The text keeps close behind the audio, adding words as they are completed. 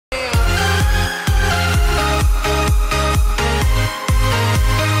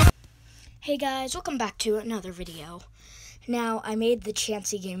Hey guys, welcome back to another video. Now, I made the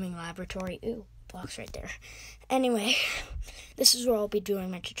Chancy Gaming Laboratory. Ooh, blocks right there. Anyway, this is where I'll be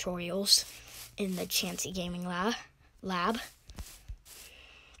doing my tutorials in the Chancy Gaming lab.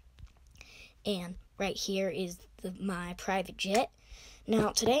 And right here is my private jet. Now,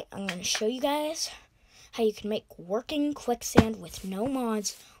 today, I'm going to show you guys how you can make working quicksand with no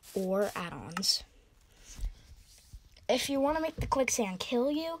mods or add-ons. If you want to make the quicksand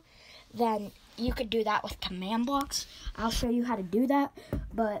kill you, then you could do that with command blocks. I'll show you how to do that,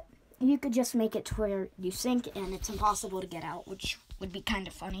 but you could just make it to where you sink and it's impossible to get out, which would be kind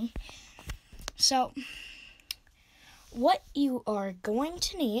of funny. So, what you are going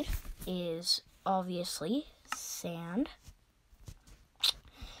to need is obviously sand.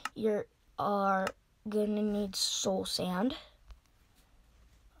 You are going to need soul sand.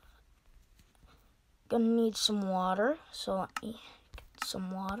 Going to need some water, so let me get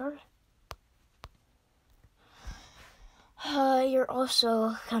some water. You're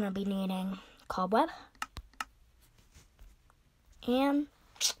also going to be needing cobweb. And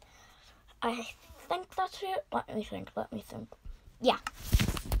I think that's it. Let me think. Yeah.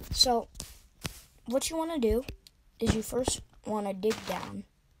 So, what you want to do is you first want to dig down.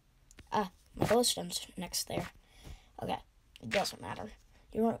 My glowstone's next there. Okay, it doesn't matter.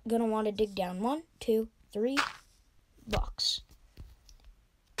 You're going to want to dig down 1, 2, 3 blocks.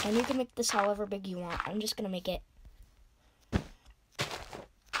 And you can make this however big you want. I'm just going to make it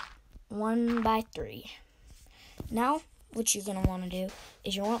 1 by 3. Now, what you're going to want to do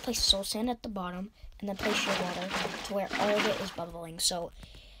is you want to place soul sand at the bottom and then place your water to where all of it is bubbling. So,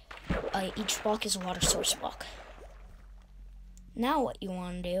 each block is a water source block. Now, what you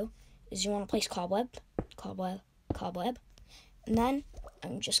want to do is you want to place cobweb. And then,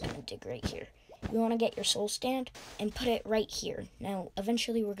 I'm just going to dig right here. You want to get your soul stand and put it right here. Now,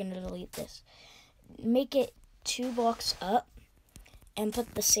 eventually we're going to delete this. Make it 2 blocks up and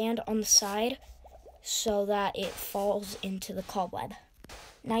put the sand on the side so that it falls into the cobweb.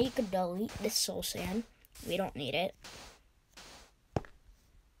 Now you could delete this soul sand. We don't need it.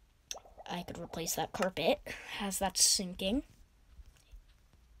 I could replace that carpet as that's sinking.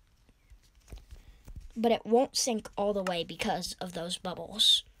 But it won't sink all the way because of those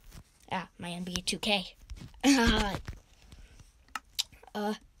bubbles. My NBA 2K.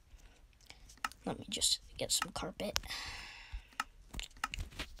 Let me just get some carpet.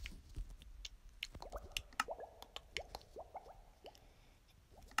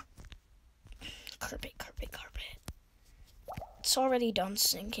 Carpet. It's already done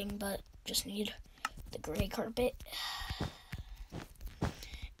sinking, but just need the gray carpet.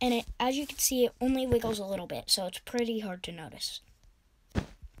 And it, as you can see, it only wiggles a little bit, so it's pretty hard to notice.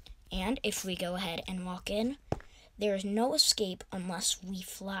 And if we go ahead and walk in, there is no escape unless we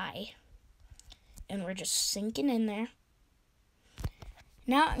fly. And we're just sinking in there.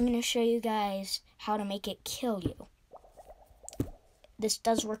 Now I'm going to show you guys how to make it kill you. This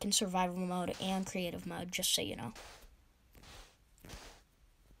does work in survival mode and creative mode, just so you know.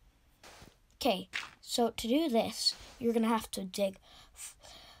 Okay, so to do this, you're going to have to dig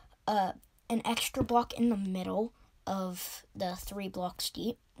an extra block in the middle of the 3 blocks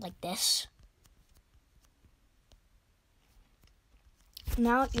deep, like this.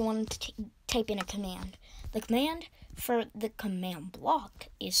 Now you want to type in a command. The command for the command block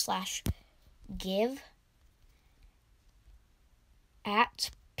is /give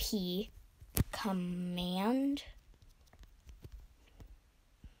 @p command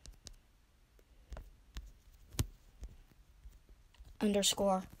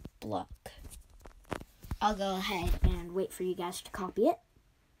 _ block. I'll go ahead and wait for you guys to copy it.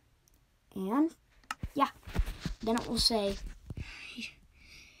 And yeah, then it will say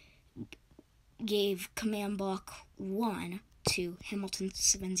gave command block 1 to Hamilton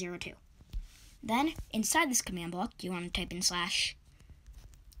 702. Then inside this command block, you want to type in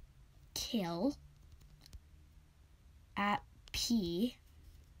 /kill @p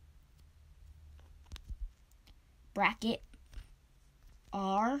bracket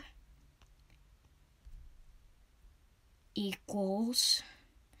R equals,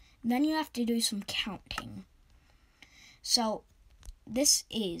 then you have to do some counting. So this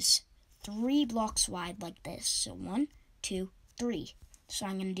is 3 blocks wide like this. So 1, 2, 3. So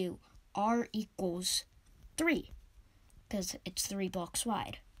I'm going to do R equals 3 because it's 3 blocks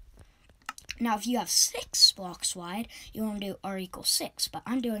wide. Now if you have 6 blocks wide, you want to do R equals 6, but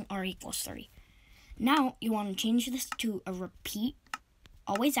I'm doing R equals 3. Now you want to change this to a repeat,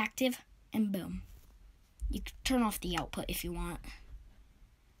 always active, and boom. You can turn off the output if you want.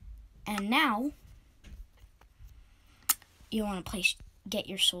 And now you want to place get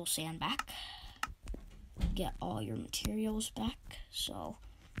your soul sand back. Get all your materials back. So,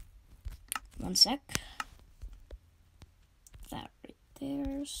 one sec. That right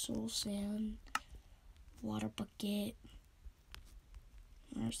there. Soul sand. Water bucket.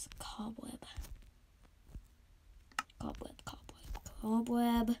 Where's the cobweb?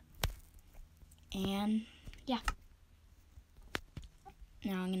 Cobweb. And yeah.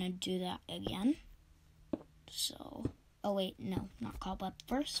 Now I'm gonna do that again. So, oh wait, no, not cobweb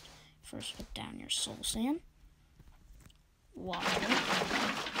first. First put down your soul sand. Water.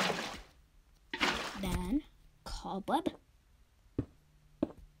 Then cobweb.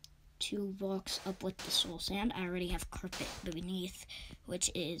 2 blocks up with the soul sand. I already have carpet beneath,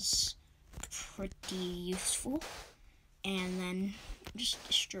 which is pretty useful. And then just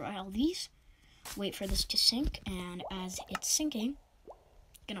destroy all these. Wait for this to sink, and as it's sinking,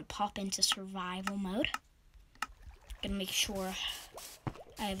 gonna pop into survival mode. Gonna make sure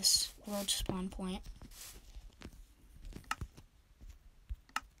I have a world spawn point.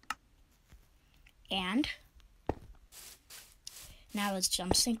 And now as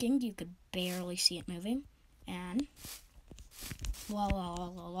I'm sinking, you could barely see it moving. And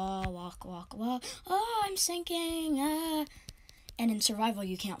walk. Oh, I'm sinking. And in survival,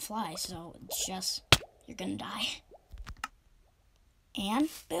 you can't fly, so it's just you're gonna die. And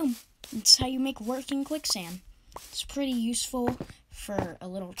boom, that's how you make working quicksand. It's pretty useful for a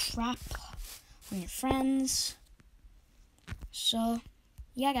little trap on your friends. So,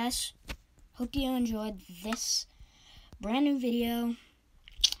 yeah, guys, hope you enjoyed this brand new video.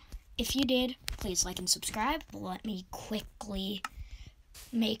 If you did, please like and subscribe. Let me quickly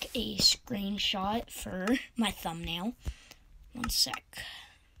make a screenshot for my thumbnail. One sec.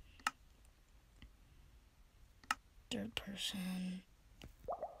 Third person.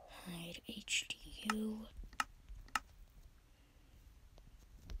 Hide HDU.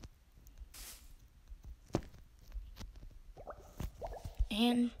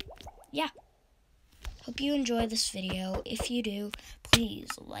 And yeah. Hope you enjoy this video. If you do, please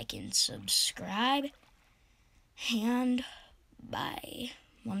like and subscribe. And bye.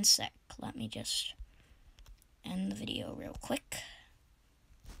 One sec. Let me just end the video real quick.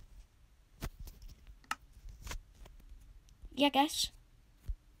 Yeah, guys.